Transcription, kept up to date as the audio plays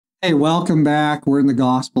Hey, welcome back. We're in the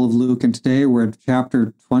Gospel of Luke, and today we're at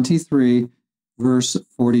chapter 23, verse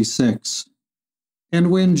 46.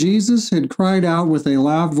 And when Jesus had cried out with a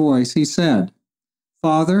loud voice, he said,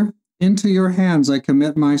 Father, into your hands I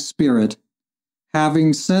commit my spirit.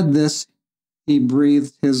 Having said this, he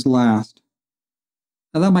breathed his last.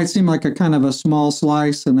 Now that might seem like a kind of a small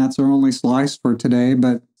slice, and that's our only slice for today,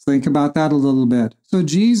 but think about that a little bit. So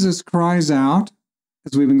Jesus cries out.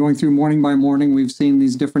 As we've been going through morning by morning, we've seen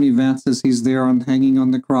these different events as he's there hanging on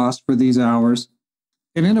the cross for these hours.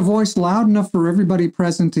 And in a voice loud enough for everybody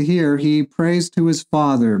present to hear, he prays to his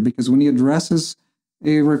Father, because when he addresses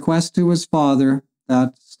a request to his Father,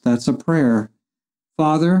 that's a prayer.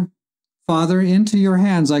 Father, into your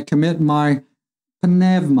hands I commit my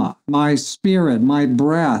pneuma, my spirit, my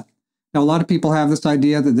breath. Now, a lot of people have this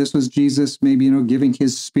idea that this was Jesus maybe, giving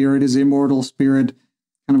his spirit, his immortal spirit,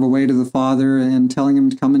 kind of a way to the Father and telling him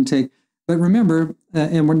to come and take. But remember,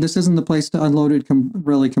 this isn't the place to unload it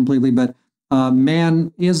really completely, but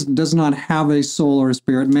man does not have a soul or a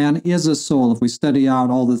spirit. Man is a soul. If we study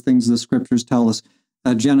out all the things the scriptures tell us,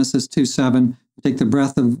 Genesis 2:7, take the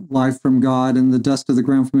breath of life from God and the dust of the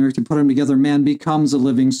ground from the earth, you put them together, man becomes a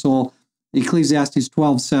living soul. Ecclesiastes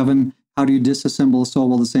 12:7, how do you disassemble a soul?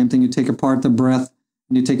 Well, the same thing. You take apart the breath,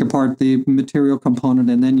 and you take apart the material component,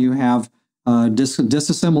 and then you have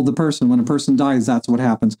disassemble the person. When a person dies, that's what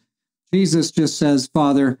happens. Jesus just says,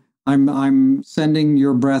 Father, I'm sending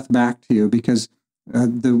your breath back to you, because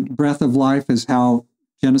the breath of life is how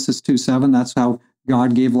Genesis 2:7, that's how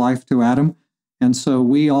God gave life to Adam. And so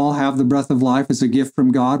we all have the breath of life as a gift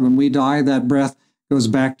from God. When we die, that breath goes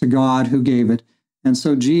back to God who gave it. And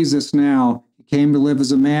so Jesus now, he came to live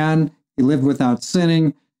as a man. He lived without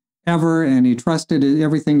sinning ever, and he trusted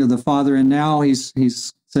everything to the Father. And now he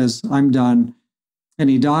says, I'm done. And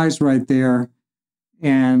he dies right there.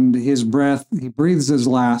 And his breath, he breathes his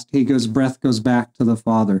last. Breath goes back to the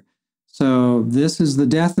Father. So this is the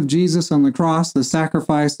death of Jesus on the cross, the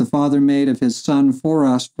sacrifice the Father made of his Son for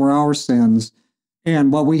us, for our sins.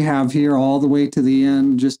 And what we have here all the way to the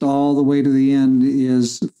end, just all the way to the end,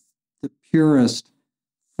 is the purest,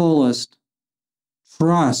 fullest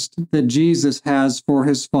trust that Jesus has for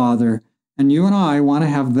his Father. And you and I want to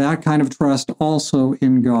have that kind of trust also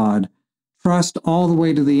in God. Trust all the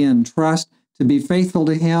way to the end. Trust to be faithful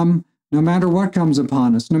to him no matter what comes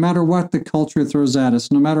upon us, no matter what the culture throws at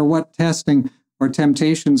us, no matter what testing or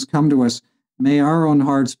temptations come to us. May our own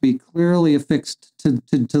hearts be clearly affixed to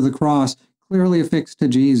the cross, clearly affixed to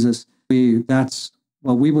Jesus. That's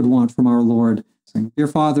what we would want from our Lord. Dear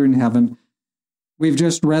Father in heaven, we've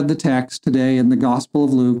just read the text today in the Gospel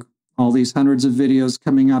of Luke, all these hundreds of videos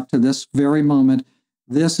coming up to this very moment.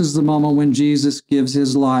 This is the moment when Jesus gives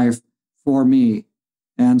his life for me.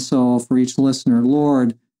 And so for each listener,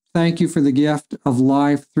 Lord, thank you for the gift of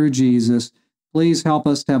life through Jesus. Please help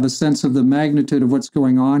us to have a sense of the magnitude of what's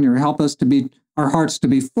going on here. Help us our hearts to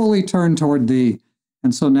be fully turned toward thee.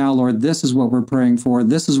 And so now, Lord, this is what we're praying for.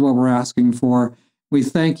 This is what we're asking for. We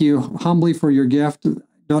thank you humbly for your gift.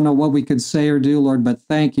 Don't know what we could say or do, Lord, but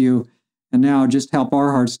thank you. And now just help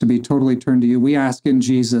our hearts to be totally turned to you. We ask in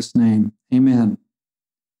Jesus' name. Amen.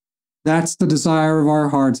 That's the desire of our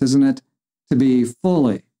hearts, isn't it? To be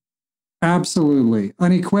fully, absolutely,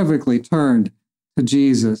 unequivocally turned to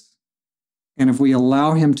Jesus. And if we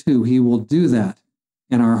allow him to, he will do that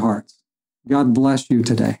in our hearts. God bless you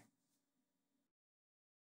today.